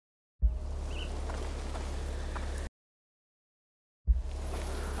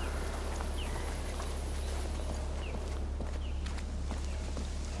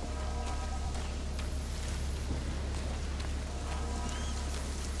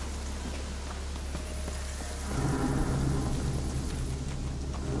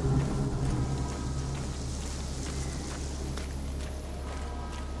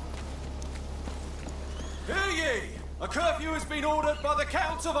curfew has been ordered by the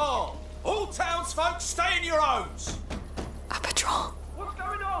Count of all. All townsfolk stay in your homes. A patrol. What's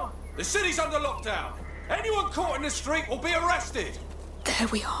going on? The city's under lockdown. Anyone caught in the street will be arrested. There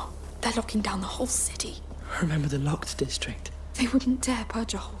we are. They're locking down the whole city. Remember the locked district? They wouldn't dare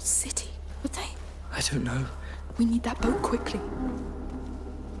purge a whole city, would they? I don't know. We need that boat quickly.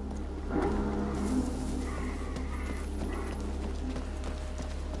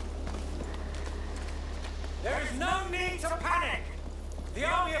 There is no need to panic. The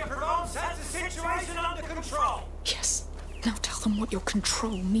army of Provence has the situation under control. Yes. Now tell them what your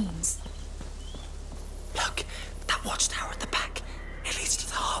control means. Look, that watchtower at the back. It leads to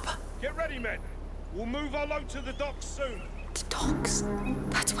the harbour. Get ready, men. We'll move our load to the docks soon. The docks?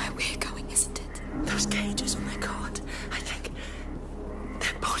 That's where we're going, isn't it? Those cages on their cart, I think.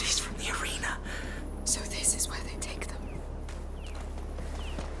 They're bodies from the arena. So this is where they take them.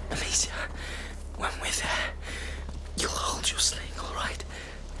 Alicia, when we're there, you'll hold your sling, all right?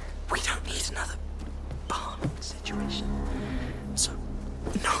 We don't need another barn situation. So,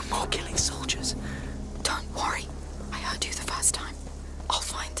 no more killing soldiers. Don't worry. I heard you the first time. I'll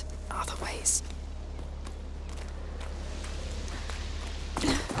find other ways.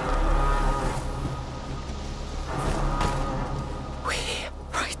 We're here.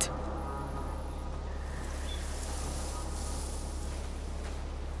 Right.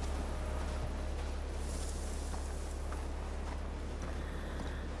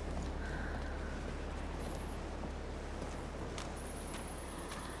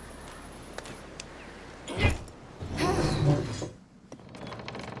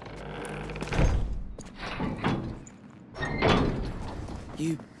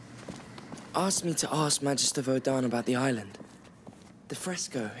 You asked me to ask Magister Vaudan about the island. The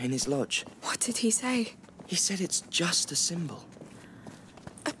fresco in his lodge. What did he say? He said it's just a symbol.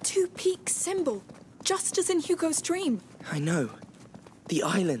 A two-peak symbol, just as in Hugo's dream. I know. The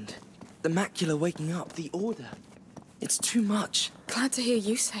island, the macula waking up, the order. It's too much. Glad to hear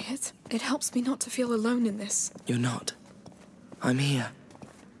you say it. It helps me not to feel alone in this. You're not. I'm here.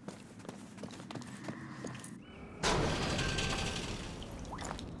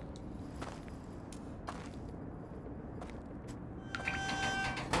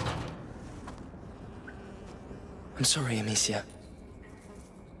 I'm sorry, Amicia.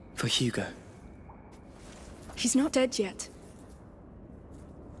 For Hugo. He's not dead yet.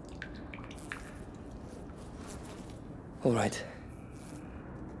 All right.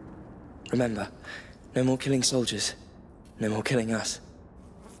 Remember, no more killing soldiers. No more killing us.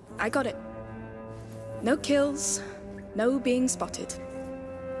 I got it. No kills, no being spotted.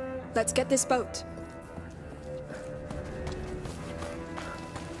 Let's get this boat.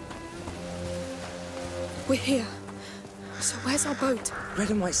 We're here. So where's our boat? Red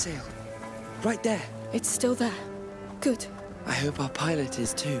and white sail. Right there. It's still there. Good. I hope our pilot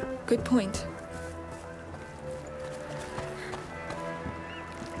is too. Good point.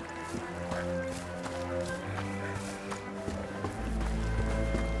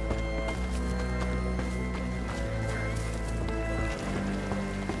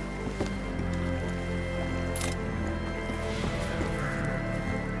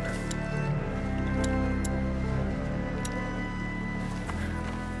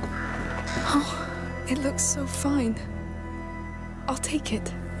 Oh, it looks so fine. I'll take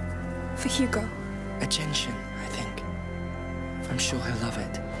it. For Hugo. A gentian, I think. I'm sure he'll love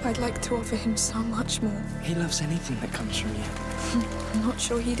it. I'd like to offer him so much more. He loves anything that comes from you. I'm not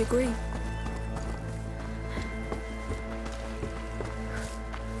sure he'd agree.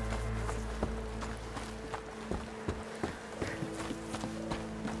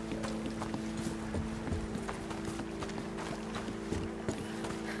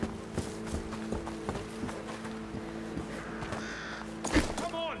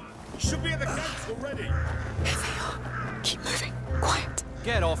 Should be at the gates already. Here they are. Keep moving. Quiet.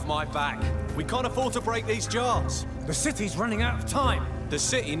 Get off my back. We can't afford to break these jars. The city's running out of time. The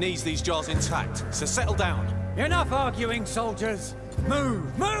city needs these jars intact, so settle down. Enough arguing, soldiers.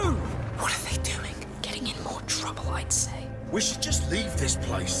 Move! Move! What are they doing? Getting in more trouble, I'd say. We should just leave this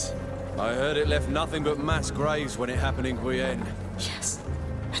place. I heard it left nothing but mass graves when it happened in Requiem. Yes.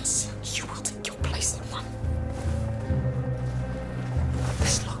 And soon you will take your place in one.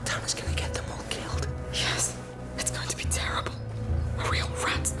 This lockdown is gonna get them all killed. Yes. It's going to be terrible. A real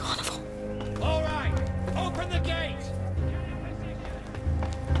rat's carnival. All right, open the gate.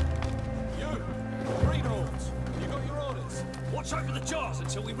 You, greenhorns, you got your orders. Watch over the jars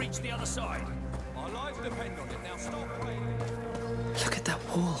until we reach the other side. Our lives depend on it. Now stop praying. Look at that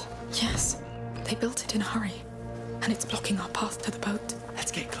wall. Yes. They built it in a hurry. And it's blocking our path to the boat.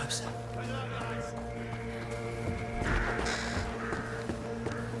 Let's get closer.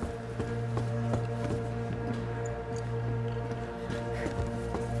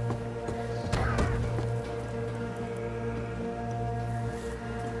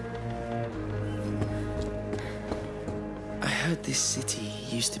 This city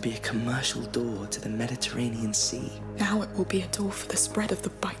used to be a commercial door to the Mediterranean Sea. Now it will be a door for the spread of the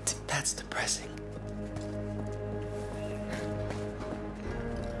bite. That's depressing.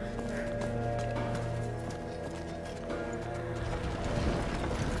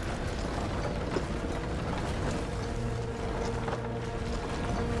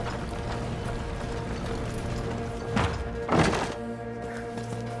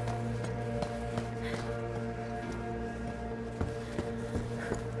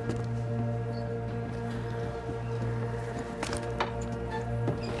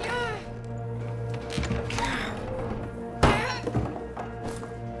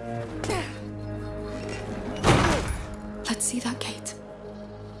 Let's see that gate.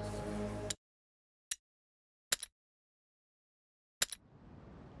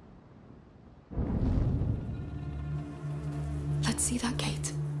 Let's see that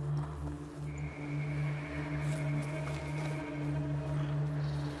gate.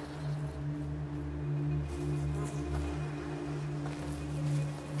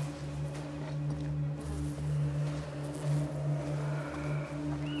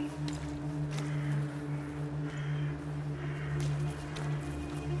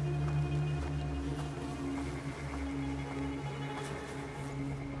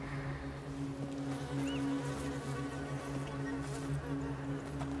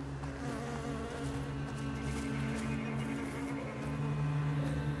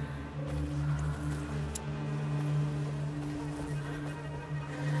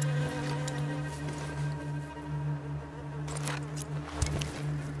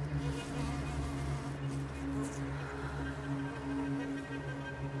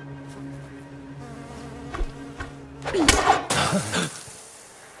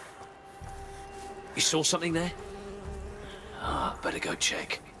 You saw something there? Ah, better go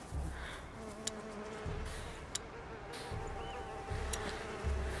check.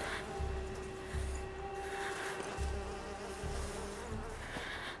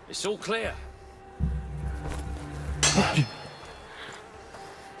 It's all clear.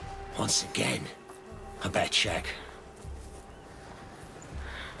 Once again, I better check.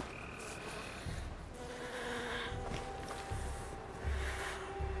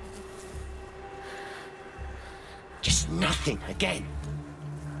 Just nothing again.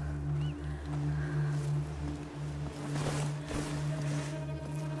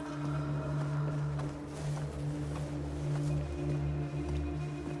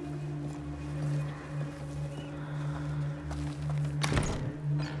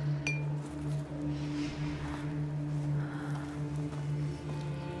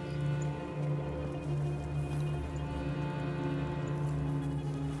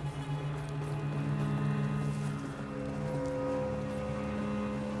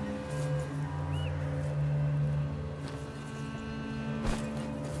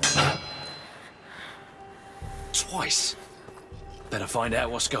 Twice. Better find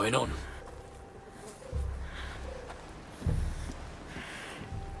out what's going on.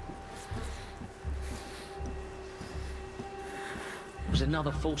 It was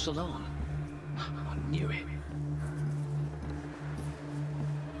another false alarm. I knew it.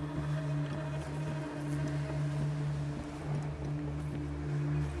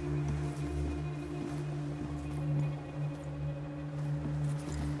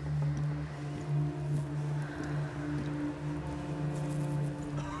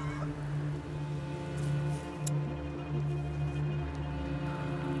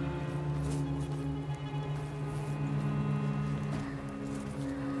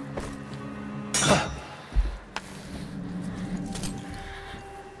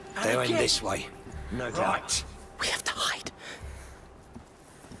 They're in this way, no doubt. Right. We have to hide.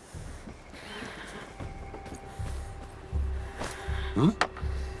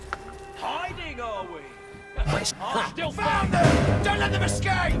 Hiding, are we? Where's... I still found them! Don't let them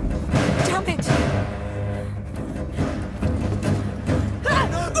escape! Damn it!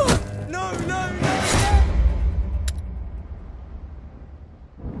 No, no, no!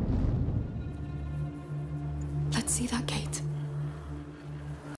 Let's see that gate.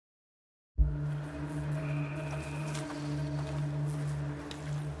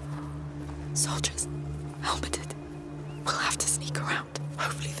 Soldiers, helmeted. We'll have to sneak around.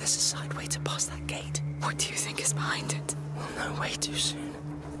 Hopefully there's a side way to pass that gate. What do you think is behind it? We'll know way too soon.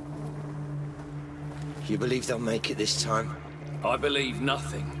 You believe they'll make it this time? I believe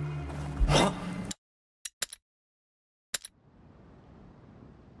nothing.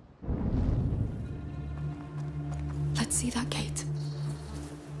 Let's see that gate.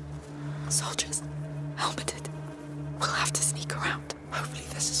 Soldiers, helmeted. We'll have to sneak around. Hopefully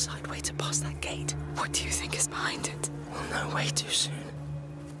there's a side way to pass that gate. What do you think is behind it? We'll know way too soon.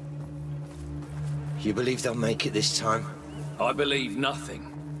 You believe they'll make it this time? I believe nothing.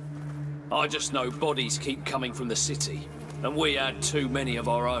 I just know bodies keep coming from the city, and we had too many of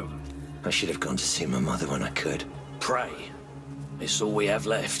our own. I should have gone to see my mother when I could. Pray. It's all we have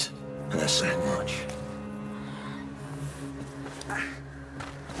left. And that's not much.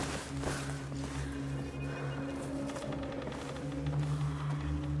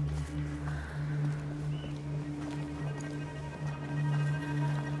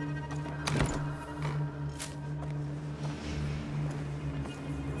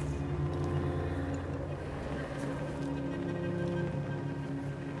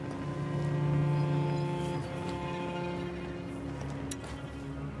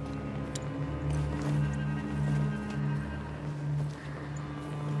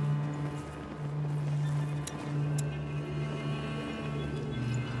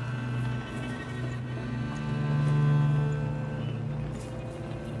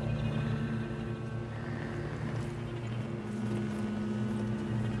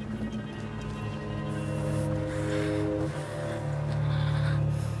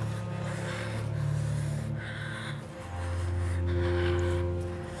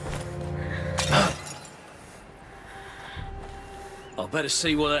 I better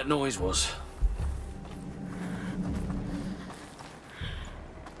see what that noise was.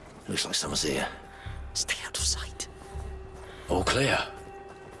 Looks like someone's here. Stay out of sight. All clear.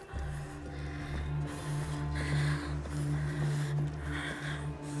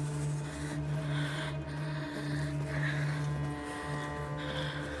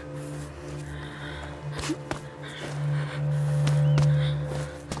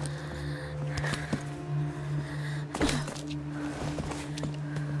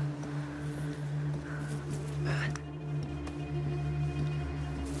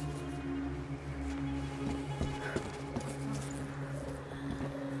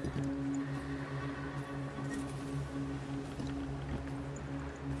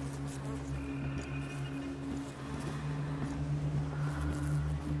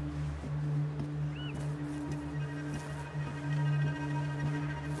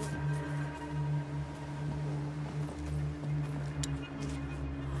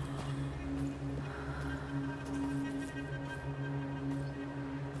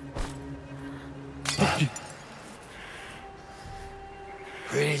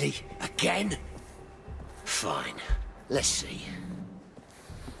 Really? Again? Fine. Let's see.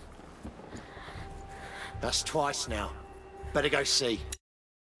 That's twice now. Better go see.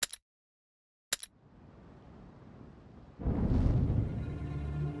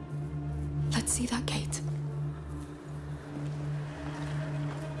 Let's see that gate.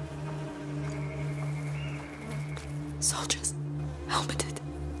 Soldiers, helmeted.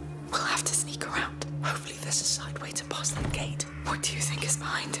 We'll have to sneak around. Hopefully there's a side way to pass that gate. What do you think is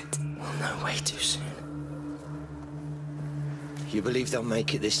behind it? We'll know way too soon. You believe they'll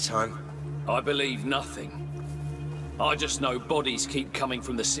make it this time? I believe nothing. I just know bodies keep coming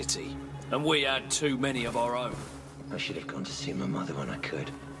from the city, and we had too many of our own. I should have gone to see my mother when I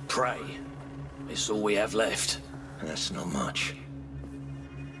could. Pray. It's all we have left. And that's not much.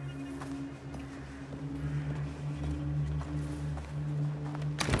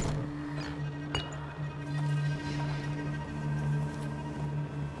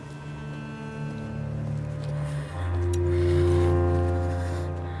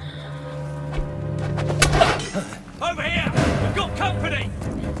 Over here! We've got company!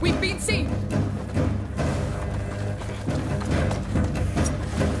 We've been seen!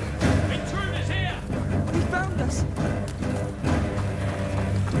 Intruders here! He found us.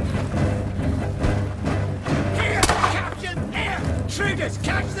 Here! Captain! Here! Intruders!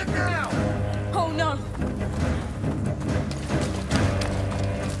 Catch them now! Oh no!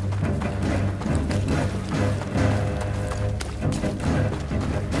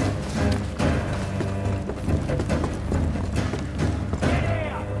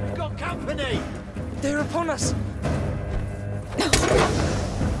 We've got company! They're upon us.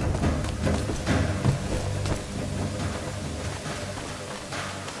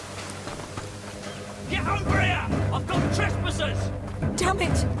 Get over here! I've got trespassers! Damn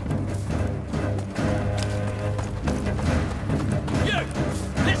it! You!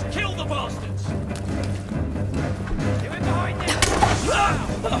 Let's kill the bastards! Get in behind them!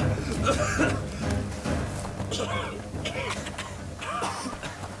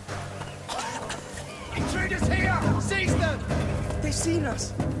 Intruders here! Seize them! They've seen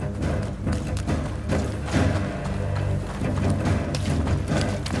us.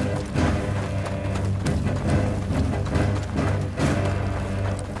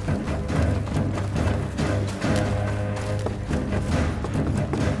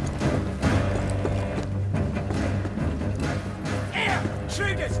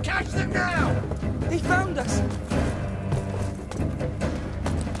 Catch them now! They found us!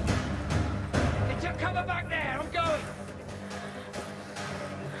 Get your cover back there, I'm going!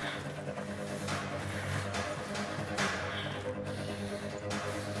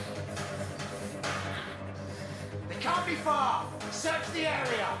 They can't be far! Search the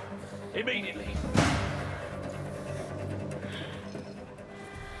area! Immediately.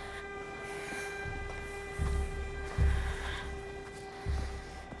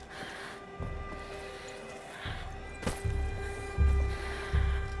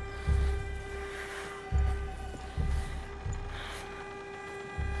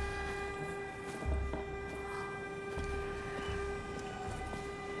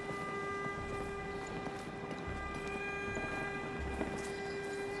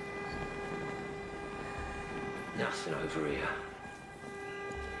 Nothing over here.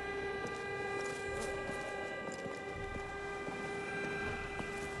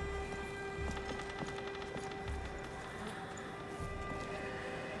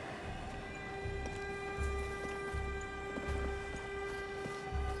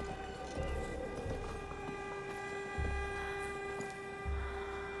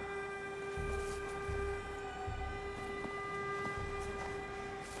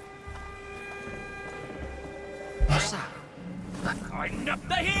 What's that? I know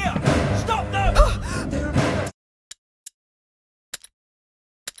they're here! Stop them!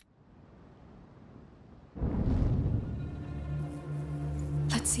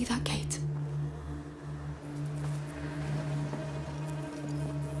 Let's see that gate.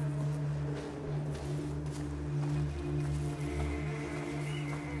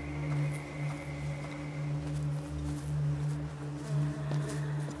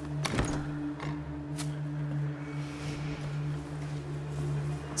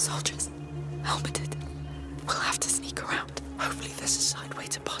 Soldiers, helmeted. We'll have to sneak around. Hopefully there's a side way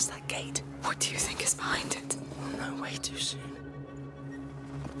to pass that gate. What do you think is behind it? No, way too soon.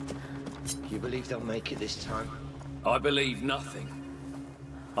 You believe they'll make it this time? I believe nothing.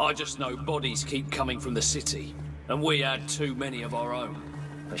 I just know bodies keep coming from the city, and we had too many of our own.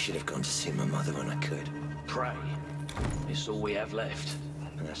 I should have gone to see my mother when I could. Pray. It's all we have left.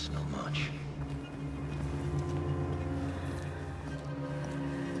 And that's not much.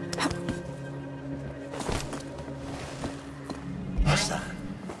 What's that?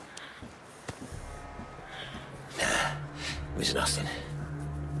 Nah, it was nothing.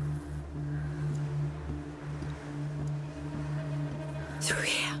 Through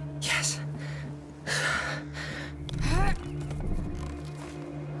here. Yes.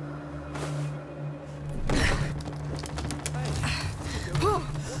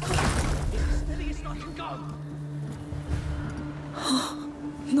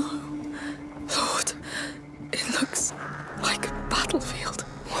 No. Lord, it looks like a battlefield.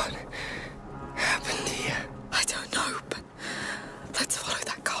 What happened here? I don't know, but let's follow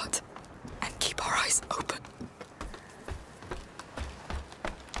that cart and keep our eyes open.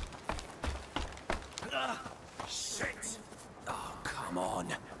 Shit! Oh, come on.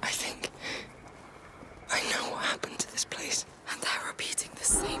 I think I know what happened to this place. And they're repeating the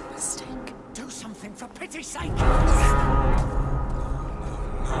same mistake. Do something for pity's sake!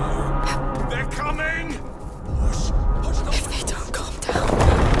 They're coming! If they don't calm down,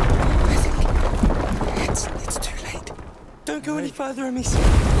 I think it's too late. Don't go any further, Amicia.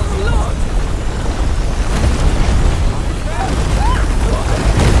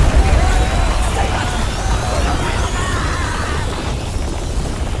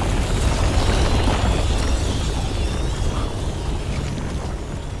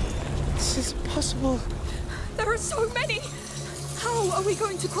 This is impossible. There are so many! How are we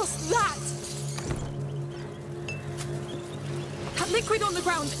going to cross that? That liquid on the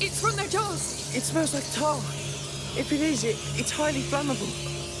ground, it's from their jaws. It smells like tar. If it is, it's highly flammable.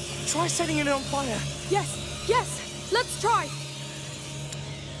 Try setting it on fire. Yes, yes, let's try.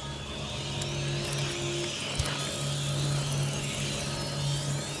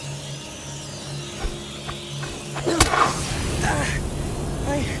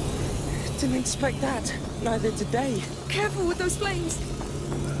 I didn't expect that. Neither did they. Careful with those flames.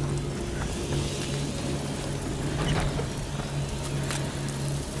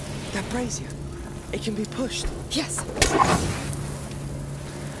 That brazier, it can be pushed. Yes.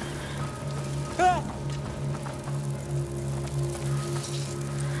 Ah!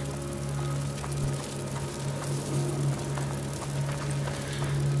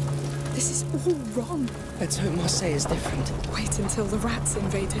 This is all wrong. Let's hope Marseille is different. Wait until the rats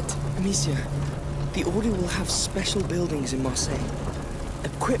invade it. Amicia, the Order will have special buildings in Marseille.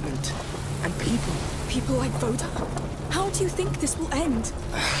 Equipment and people. People like Voda. How do you think this will end?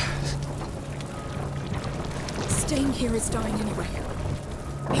 Staying here is dying anyway.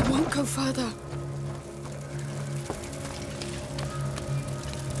 It won't go further.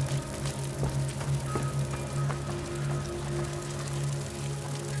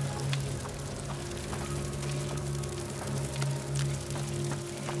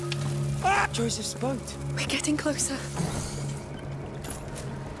 Joseph's boat. We're getting closer.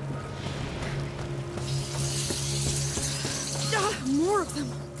 More of them.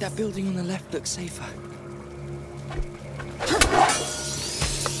 That building on the left looks safer.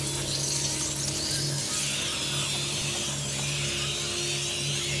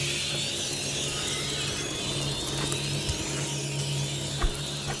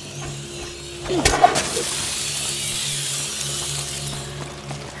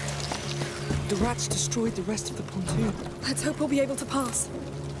 The rats destroyed the rest of the pontoon. Let's hope we'll be able to pass.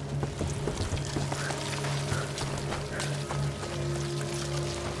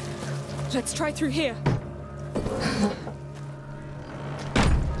 Let's try through here.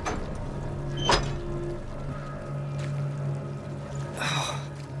 Oh,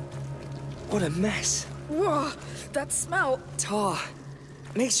 what a mess. Whoa, that smell. Tar.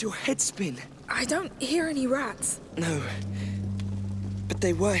 Makes your head spin. I don't hear any rats. No. But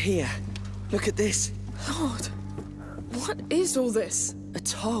they were here. Look at this. Lord, what is all this? A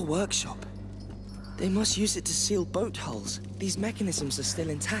tar workshop. They must use it to seal boat hulls. These mechanisms are still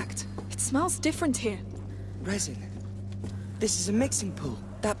intact. It smells different here. Resin. This is a mixing pool.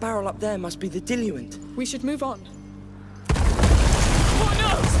 That barrel up there must be the diluent. We should move on. Oh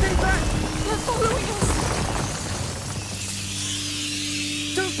no! Stay back! They're following us!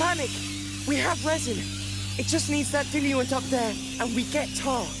 Don't panic! We have resin. It just needs that diluent up there, and we get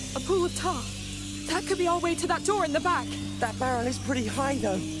tar. A pool of tar. That could be our way to that door in the back. That barrel is pretty high,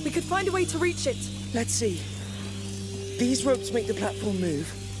 though. We could find a way to reach it. Let's see. These ropes make the platform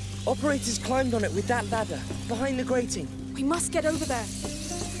move. Operators climbed on it with that ladder, behind the grating. We must get over there.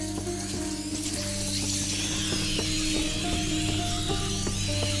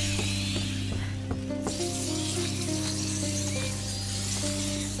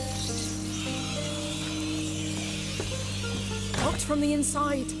 Locked from the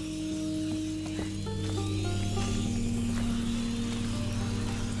inside.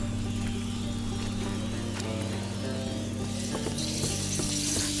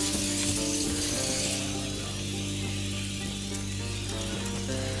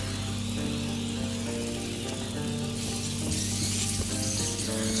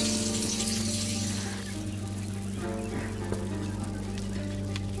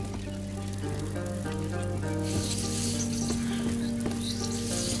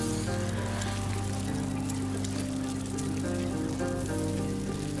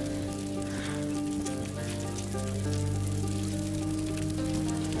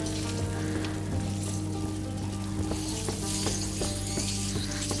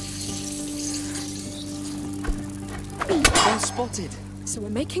 Spotted. So we're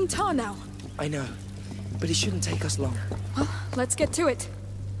making tar now. I know, but it shouldn't take us long. Well, let's get to it.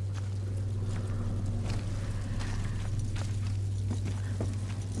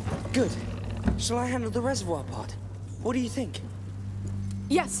 Good. Shall I handle the reservoir part? What do you think?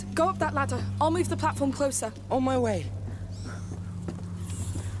 Yes, go up that ladder. I'll move the platform closer. On my way.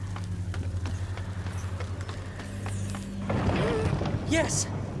 Yes!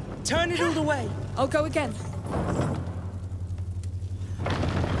 Turn it all the way! I'll go again.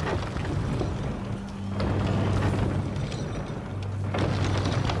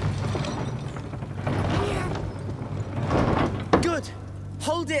 Good!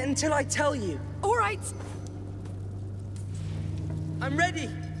 Hold it until I tell you. All right. I'm ready!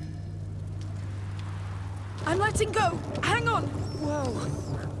 I'm letting go. Hang on. Whoa!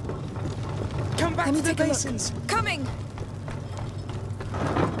 Come back Let me to the take a look. basins! Coming.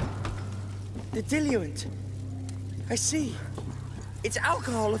 The diluent. I see. It's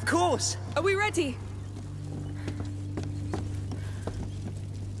alcohol, of course! Are we ready?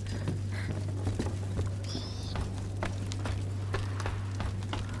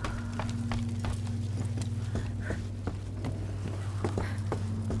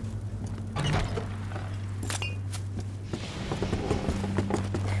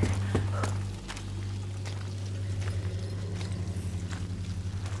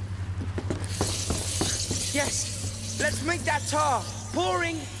 Yes! Let's make that tar!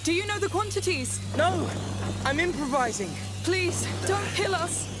 Pouring! Do you know the quantities? No! I'm improvising! Please, don't kill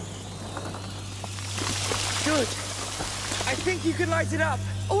us. Good! I think you can light it up!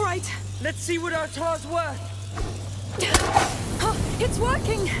 All right. Let's see what our tar's worth! It's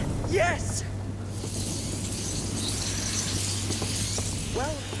working! Yes!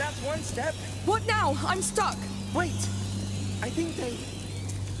 Well, that's one step. What now? I'm stuck. Wait, I think they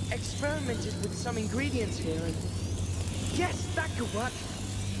experimented with some ingredients here and... Yes, that could work.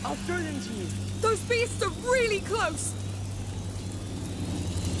 I'll throw them to you. Those beasts are really close.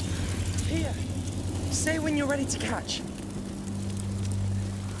 Here, say when you're ready to catch.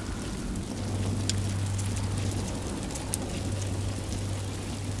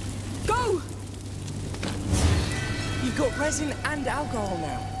 Go! You've got resin and alcohol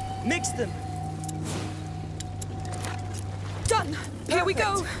now. Mix them. Done. Here we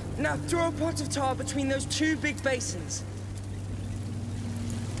go. Perfect. Now throw a pot of tar between those two big basins.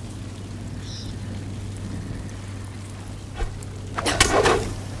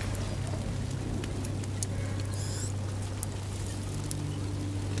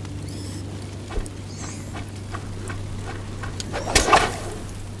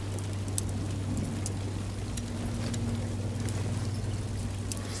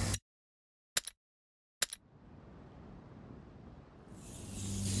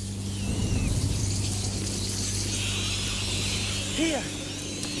 Here,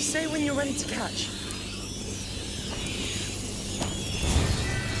 say when you're ready to catch.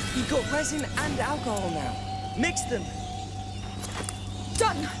 You've got resin and alcohol now. Mix them.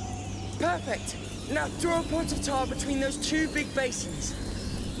 Done. Perfect. Now throw a pot of tar between those two big basins.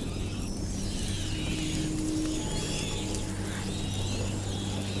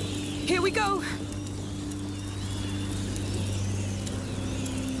 Here we go.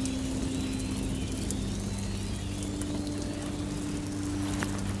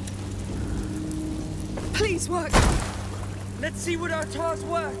 Please work. Let's see what our tar's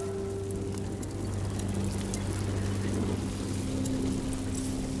worth.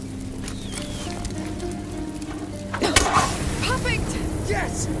 Perfect!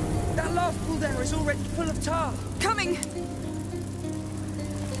 Yes! That last pool there is already full of tar. Coming!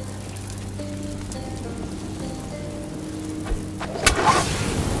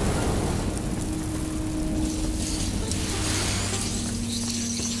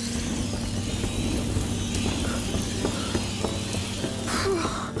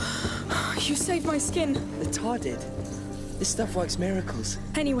 You saved my skin. The tar did. This stuff works miracles.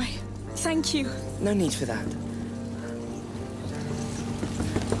 Anyway, thank you. No need for that.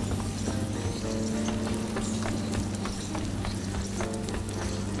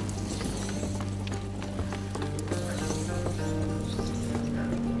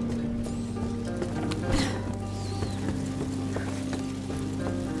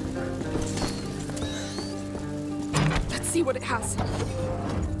 Let's see what it has.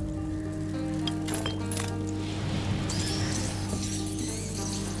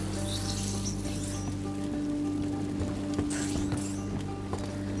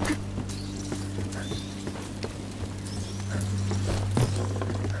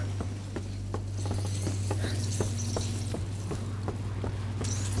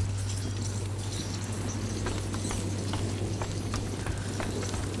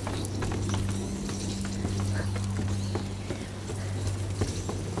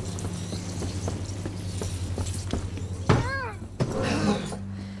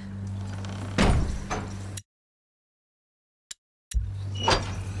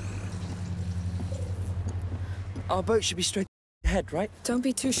 Our boat should be straight ahead, right? Don't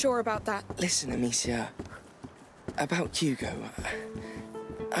be too sure about that. Listen, Amicia. About Hugo.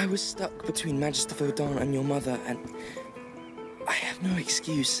 I was stuck between Magister Vaudin and your mother, and I have no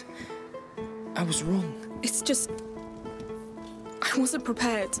excuse. I was wrong. It's just... I wasn't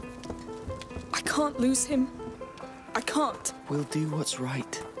prepared. I can't lose him. I can't. We'll do what's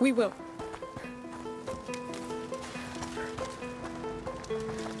right. We will.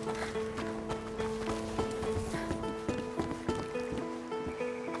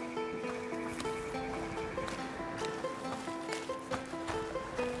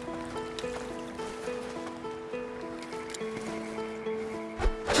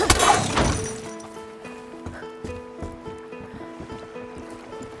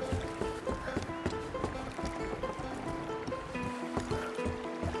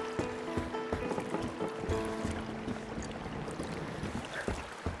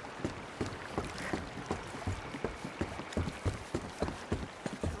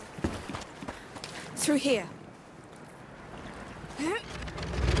 Through here.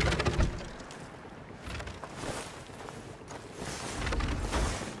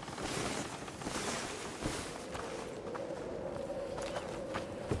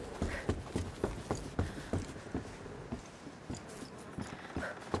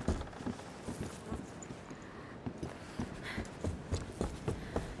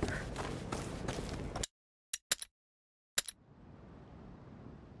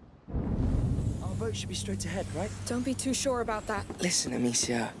 boat should be straight ahead, right? Don't be too sure about that. Listen,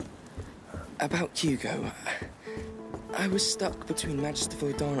 Amicia. About Hugo. I was stuck between Magister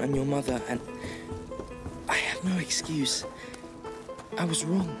Vaudan and your mother, and I have no excuse. I was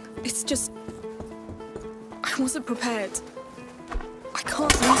wrong. It's just... I wasn't prepared. I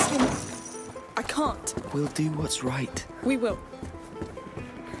can't lose him. I can't. We'll do what's right. We will.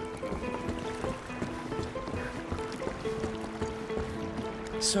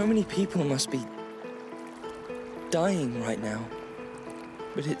 So many people must be dying right now.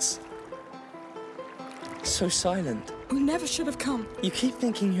 But it's so silent. We never should have come. You keep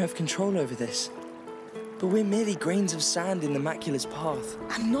thinking you have control over this. But we're merely grains of sand in the macula's path.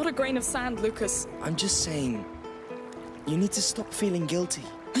 I'm not a grain of sand, Lucas. I'm just saying, you need to stop feeling guilty.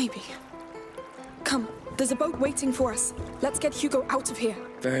 Maybe. Come, there's a boat waiting for us. Let's get Hugo out of here.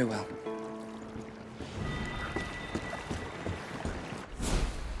 Very well.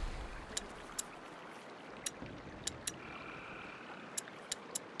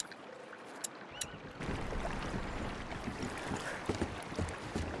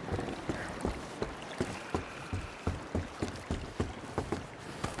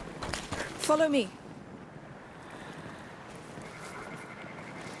 Follow me.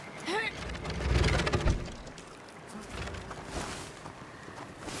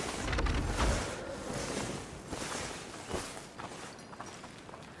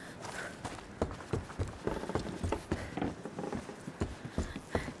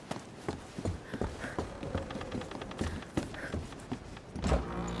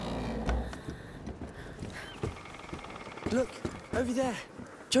 Look, over there.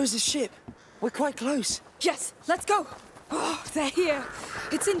 Joseph's ship. We're quite close. Yes, let's go. Oh, they're here.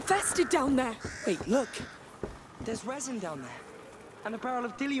 It's infested down there. Wait, look. There's resin down there. And a barrel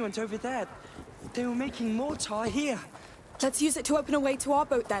of diluent over there. They were making more tar here. Let's use it to open a way to our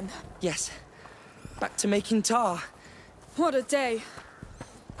boat then. Yes. Back to making tar. What a day.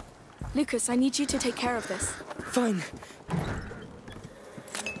 Lucas, I need you to take care of this. Fine.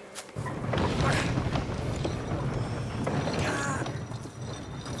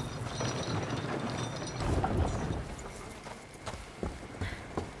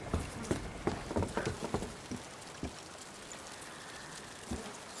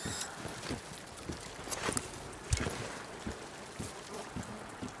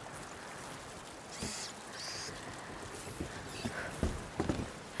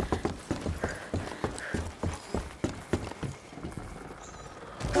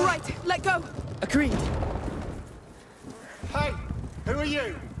 Right, let go. Agreed. Hey, who are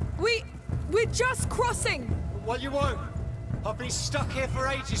you? We're just crossing. Well, you won't. I've been stuck here for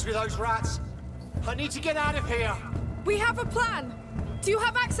ages with those rats. I need to get out of here. We have a plan. Do you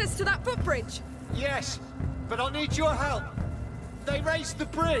have access to that footbridge? Yes, but I'll need your help. They raised the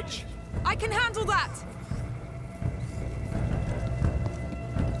bridge. I can handle that.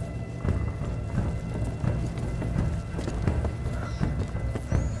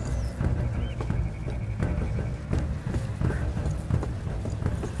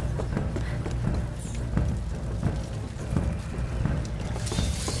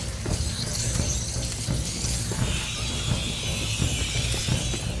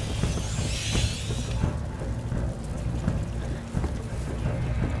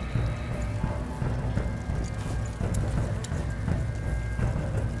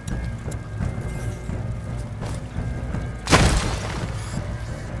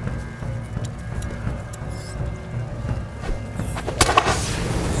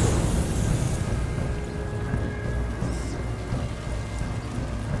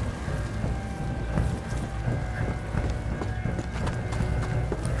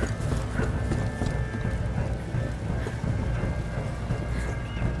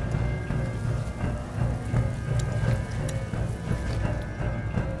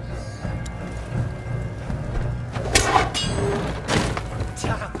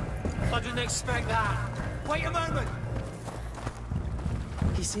 Expect that. Wait a moment.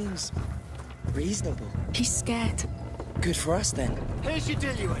 He seems reasonable. He's scared. Good for us then. Here's your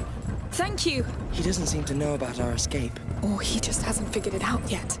diluent. Thank you. He doesn't seem to know about our escape. Or he just hasn't figured it out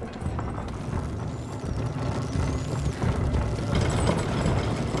yet.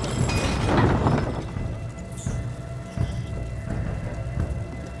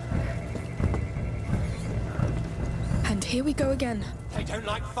 And here we go again. They don't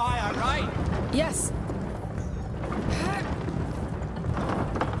like fire, right? Yes.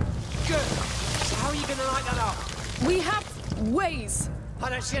 Good. So how are you gonna light that up? We have ways. I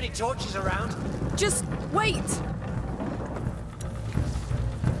don't see any torches around. Just wait.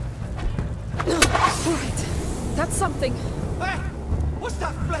 Right. That's something. Hey! What's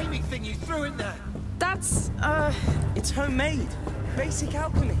that flaming thing you threw in there? That's, It's homemade. Basic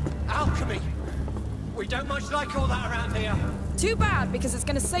alchemy. Alchemy! We don't much like all that around here. too bad, because it's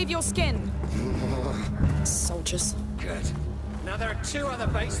gonna save your skin. Soldiers. Good. Now there are 2 other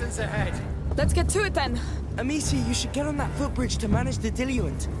basins ahead. Let's get to it then. Amicia, you should get on that footbridge to manage the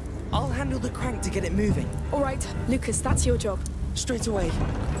diluent. I'll handle the crank to get it moving. All right, Lucas, that's your job. Straight away. So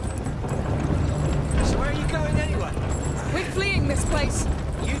where are you going anyway? We're fleeing this place.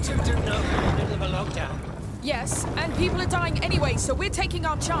 You 2 do know we're in the middle of a lockdown. Yes, and people are dying anyway, so we're taking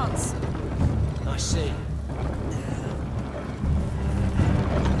our chance. I see.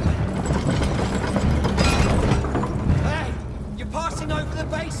 Hey! You're passing over the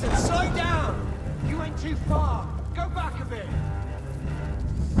basin! Slow down! You went too far! Go back a bit!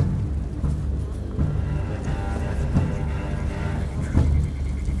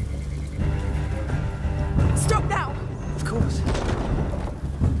 Stop now! Of course.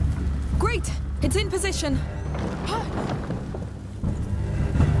 Great! It's in position.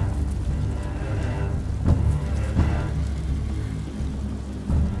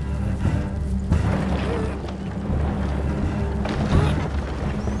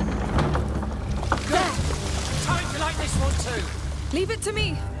 Time to light this one too! Leave it to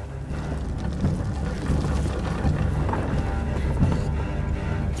me.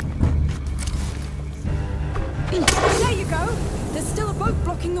 There you go. There's still a boat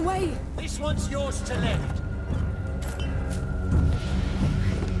blocking the way. This one's yours to lift.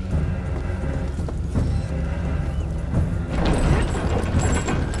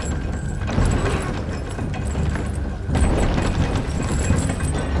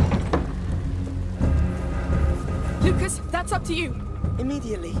 Lucas, that's up to you.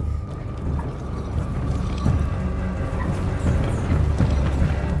 Immediately.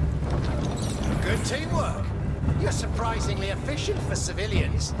 Good teamwork. You're surprisingly efficient for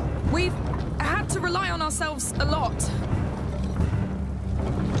civilians. We've had to rely on ourselves a lot.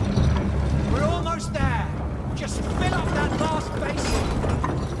 We're almost there. Just fill up that last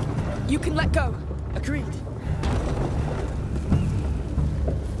basin. You can let go. Agreed.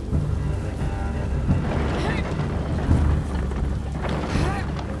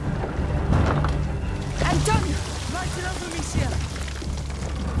 And done. Light it up, Amicia.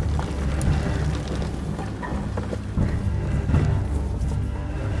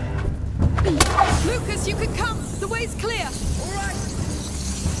 Lucas, you can come. The way's clear. All right.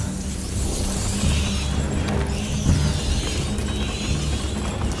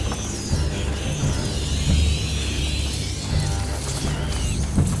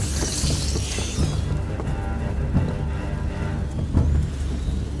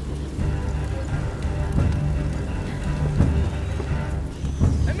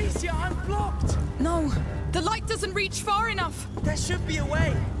 Amicia, I'm blocked. No, the light doesn't reach far enough. There should be a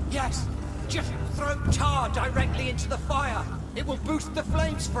way. Yes, just throw tar directly into the fire. It will boost the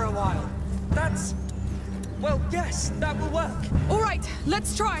flames for a while. That's... Well, yes, that will work. All right,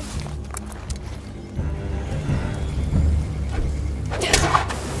 let's try.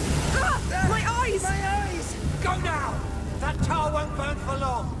 Ah, my eyes! My eyes! Go now! That tar won't burn for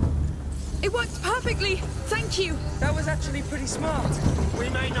long. It worked perfectly. Thank you. That was actually pretty smart. We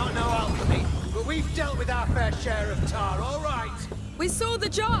may not know alchemy, but we've dealt with our fair share of tar, all right? We saw the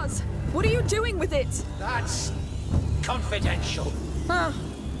jars. What are you doing with it? That's confidential. Ah,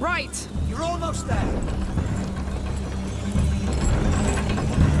 right. You're almost there.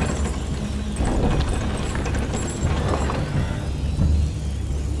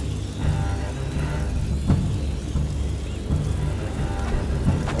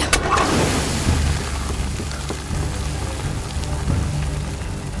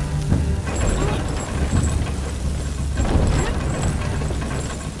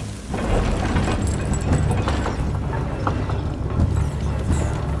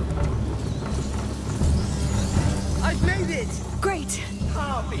 I've made it! Great.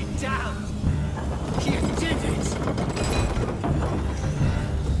 I'll be damned. You did it.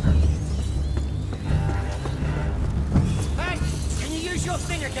 Hey, can you use your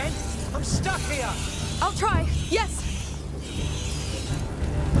thing again? I'm stuck here. I'll try. Yes.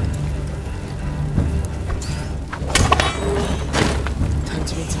 Time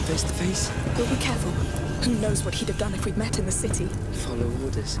to meet him face to face. But be careful. Who knows what he'd have done if we'd met in the city? Follow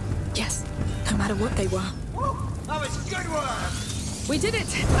orders. Yes, no matter what they were. Woo, that was good work. We did it!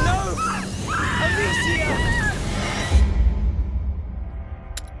 No! Amicia!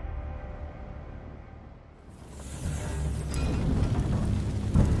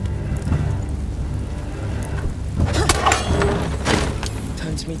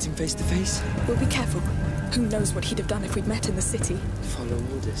 Time to meet him face to face? We'll be careful. Who knows what he'd have done if we'd met in the city? Follow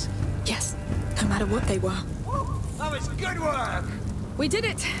orders. Yes, no matter what they were. That was good work! We did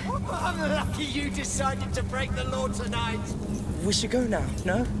it! I'm lucky you decided to break the law tonight. We should go now,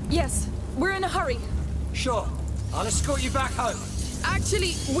 no? Yes, we're in a hurry. Sure. I'll escort you back home.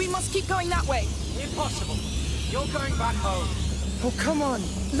 Actually, we must keep going that way. Impossible. You're going back home. Oh, come on!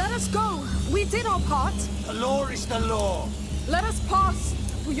 Let us go! We did our part! The law is the law. Let us pass,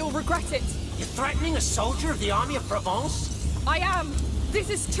 or you'll regret it. You're threatening a soldier of the army of Provence? I am. This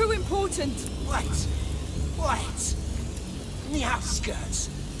is too important. Wait. In the outskirts,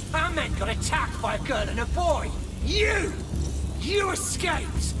 our men got attacked by a girl and a boy. You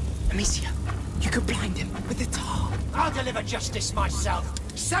escaped! Amicia, you could blind him with the tar. I'll deliver justice myself.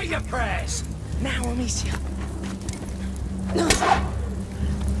 Say your prayers. Now, Amicia. Amicia!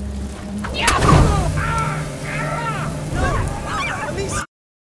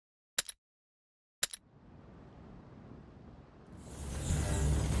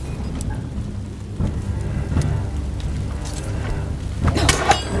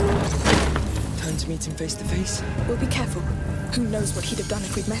 Time to meet him face to face? We'll be careful. Who knows what he'd have done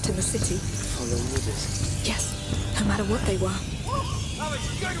if we'd met in the city? Follow orders. Yes, no matter what they were. That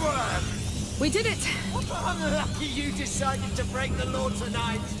was good work! We did it! I'm lucky you decided to break the law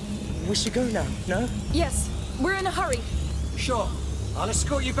tonight. We should go now, no? Yes, we're in a hurry. Sure. I'll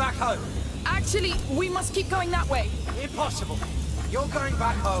escort you back home. Actually, we must keep going that way. Impossible. You're going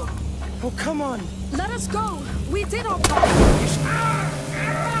back home. Oh, come on! Let us go! We did our part!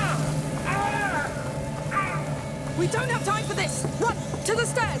 We don't have time for this! Run! To the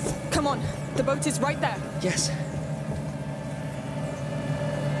stairs! Come on, the boat is right there. Yes.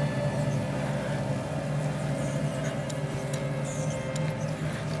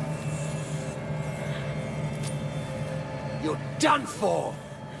 You're done for!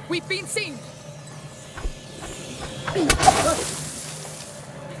 We've been seen!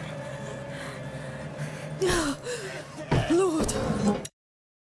 Lord!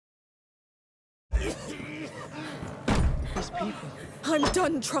 These people. I'm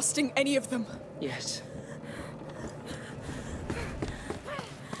done trusting any of them. Yes.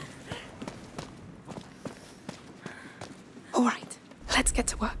 All right, let's get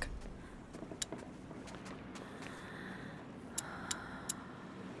to work.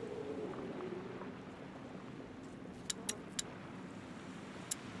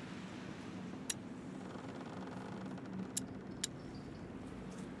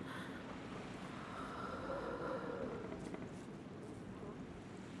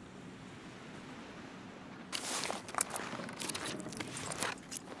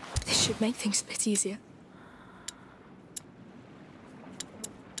 This should make things a bit easier.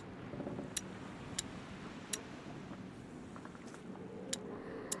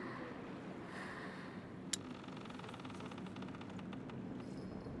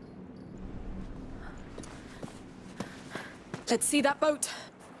 Let's see that boat.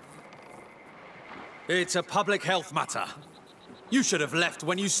 It's a public health matter. You should have left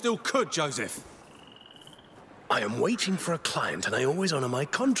when you still could, Joseph. I am waiting for a client, and I always honor my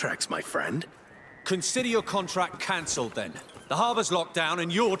contracts, my friend. Consider your contract cancelled, then. The harbor's locked down,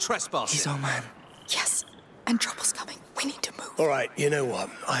 and you're trespassing. He's our man. Yes, and trouble's coming. We need to move. All right, you know what?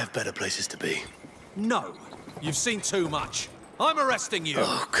 I have better places to be. No. You've seen too much. I'm arresting you.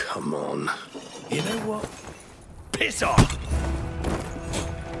 Oh, come on. You know what? Piss off!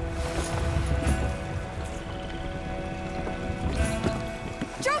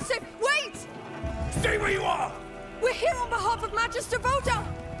 Joseph, wait! Stay where you are! We're here on behalf of Magister Voda!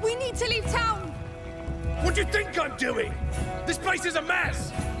 We need to leave town! What do you think I'm doing? This place is a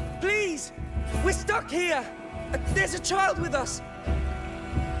mess! Please! We're stuck here! There's a child with us!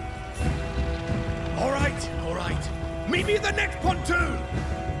 All right. Meet me at the next pontoon!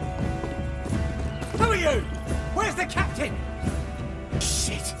 Who are you? Where's the captain?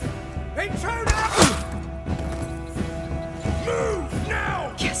 Shit! Intruder! Move,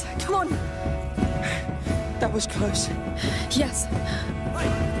 now! Yes, come on! That was close. Yes. Hey,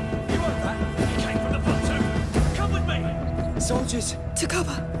 you want that? You came from the pontoon. Come with me! Soldiers! To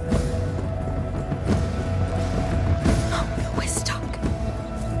cover. Oh, we're stuck.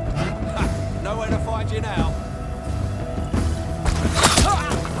 Nowhere to find you now.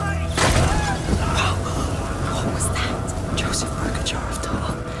 What was that? Joseph broke a jar of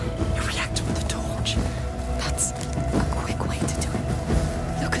tar. It reacted with a torch. That's a quick way to do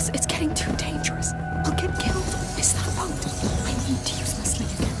it. Lucas, it's getting too dangerous. I'll get killed. Is that a boat? I need to use my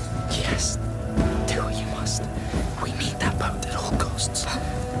sling again. Yes. Do what you must. We need that boat at all costs.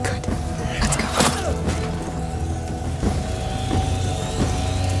 Good. Let's go.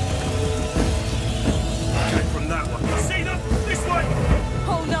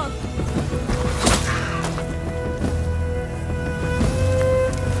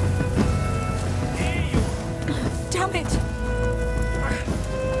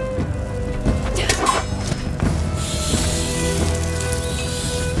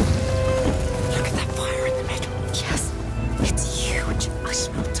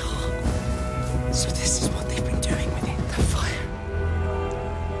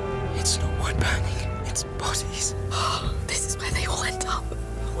 house. This is where they all end up.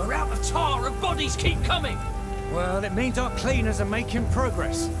 We're out of tar and bodies keep coming. Well, it means our cleaners are making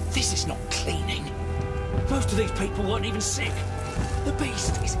progress. This is not cleaning. Most of these people weren't even sick. The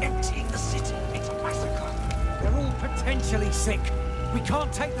beast is emptying the city. It's a massacre. They're all potentially sick. We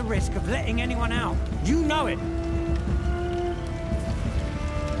can't take the risk of letting anyone out. You know it.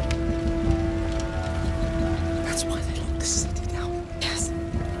 That's why they locked the city down. Yes.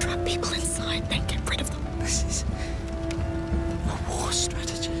 Trap people inside, then get rid of them. This is a war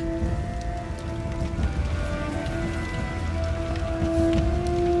strategy.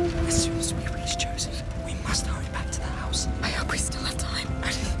 As soon as we reach Joseph, we must hurry back to the house. I hope we still have time.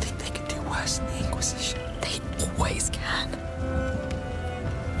 I didn't think they could do worse than the Inquisition. They always can.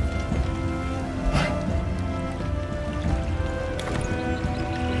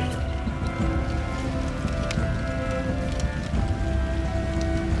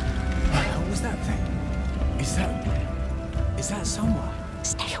 What was that thing? Is that somewhere?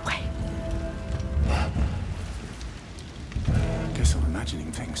 Stay away. Guess I'm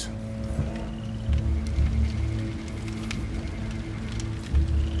imagining things.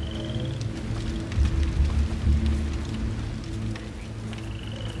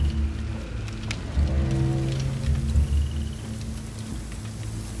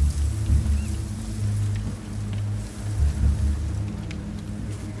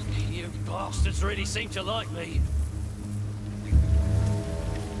 You bastards really seem to like me.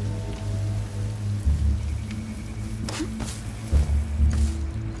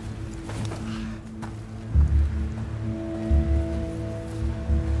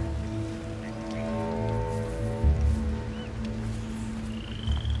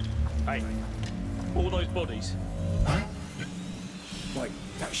 Hey, all those bodies. Wait,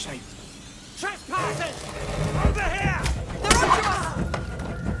 that shape. Trespassers! Over here! They're onto us!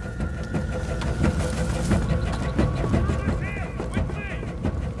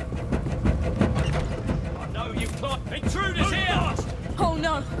 I know you can't. Intruders here! Oh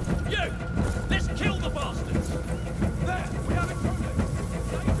no! You! Let's kill the bastards! There! We have intruders!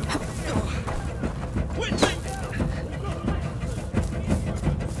 With me!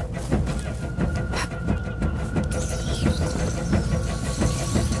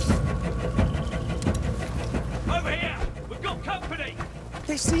 Over here! We've got company!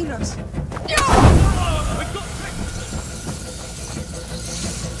 They've seen us. We've got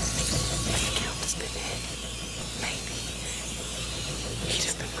If the Count has been here, maybe he'd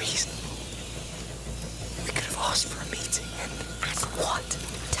have been reasonable. We could have asked for a meeting and What?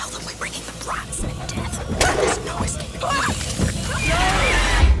 Tell them we're bringing the brats and death. There's no escaping.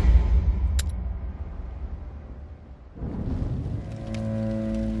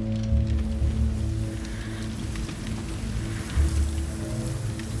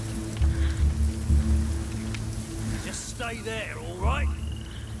 Just stay there, all right?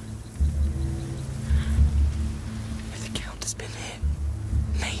 if the Count has been here,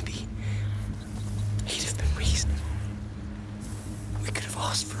 maybe he'd have been reasonable. We could have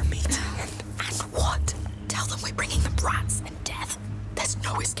asked for a meeting and What? Tell them we're bringing the brats and death. There's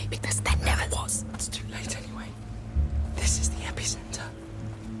no escaping this. There never was. it's too late anyway. This is the epicenter.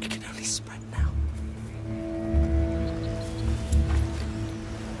 It can only spread now.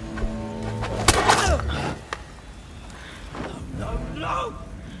 No, no!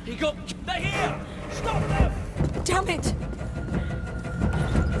 He got... They're here! Stop them! Damn it!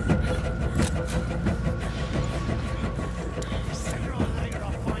 Sooner or later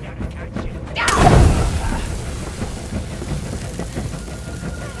I'll find out and catch you.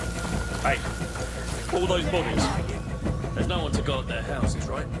 Hey, all those bodies. There's no one to guard their houses,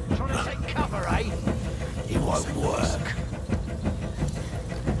 right? Trying to take cover, eh? It won't work.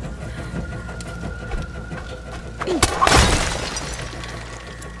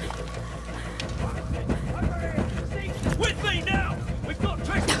 With me now! We've got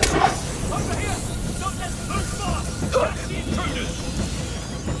trespassers! Over here! Don't let them move fast! Catch the intruders!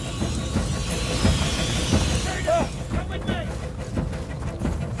 Come with me!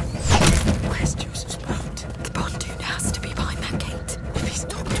 Where's Joseph's boat? The pontoon has to be behind that gate. If he's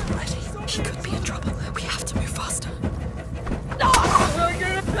docked already, He could be in trouble. We have to move faster.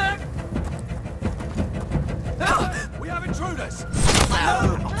 We have intruders!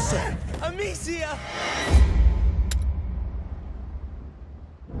 Amicia!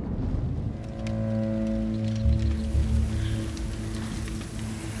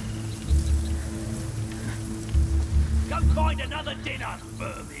 Go find another dinner,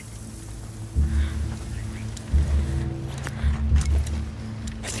 vermin!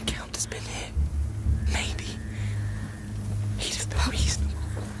 If the Count has been here, maybe he'd have been reasonable.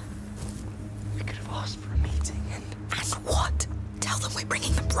 We could have asked for a meeting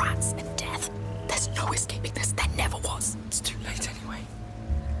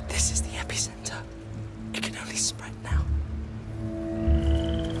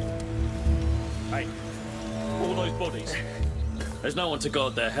bodies. There's no one to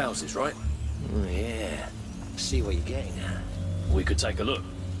guard their houses, right? Oh, yeah. See what you're getting at. We could take a look.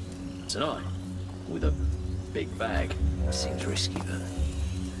 Tonight. With a big bag. Seems risky, but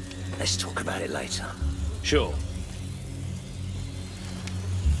let's talk about it later. Sure.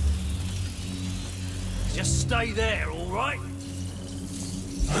 Just stay there, all right?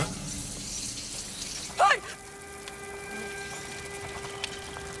 Hey!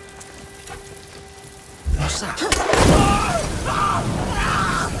 What's that?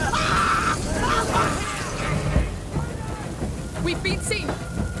 We've been seen.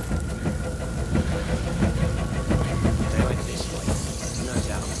 They went this way. No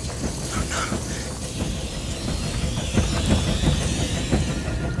doubt.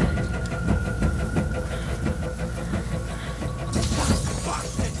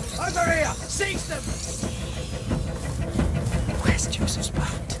 Over here! Seize them! Where's Joseph's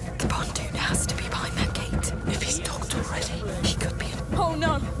boat? The pontoon has to be behind that gate. If he's docked already, he could be in... Oh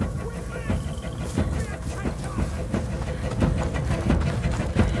no!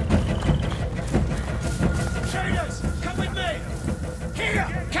 Traders, come with me! Here!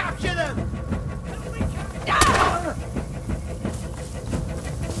 Capture them!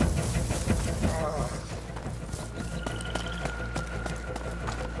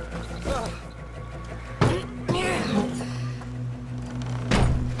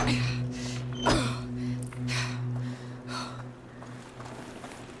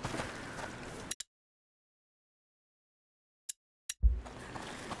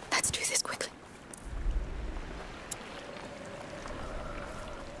 Let's do this quickly.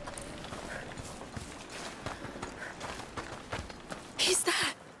 He's there.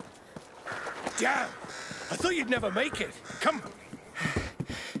 Damn! I thought you'd never make it. Come.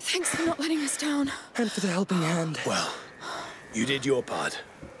 Thanks for not letting us down. And for the helping hand. Well, you did your part.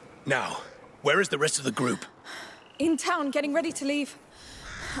 Now, where is the rest of the group? In town, getting ready to leave.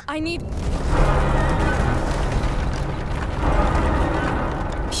 I need...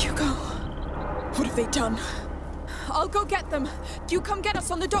 Hugo. What have they done? I'll go get them. You come get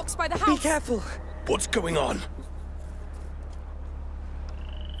us on the docks by the house. Be careful. What's going on?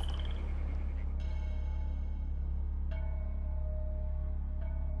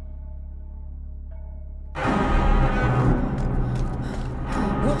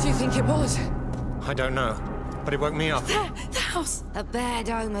 What do you think it was? I don't know, but it woke me up. There, the house. A bad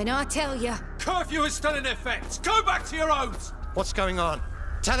omen, I tell you. Curfew is still in effect. Go back to your homes. What's going on?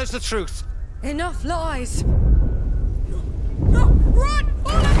 Tell us the truth. Enough lies. No! Run!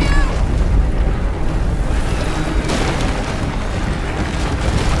 All of you!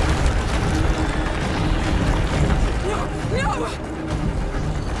 No! No!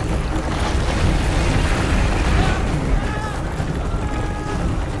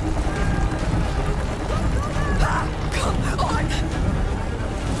 Come on!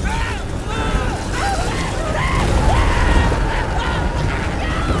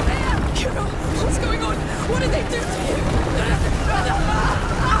 Hugo, what's going on? What did they do to you? No!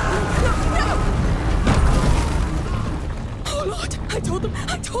 Oh, Lord! I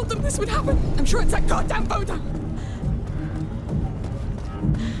told them this would happen. I'm sure it's that goddamn photo.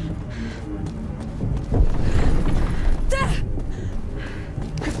 There!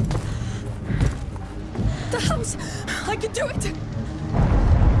 The house! I can do it!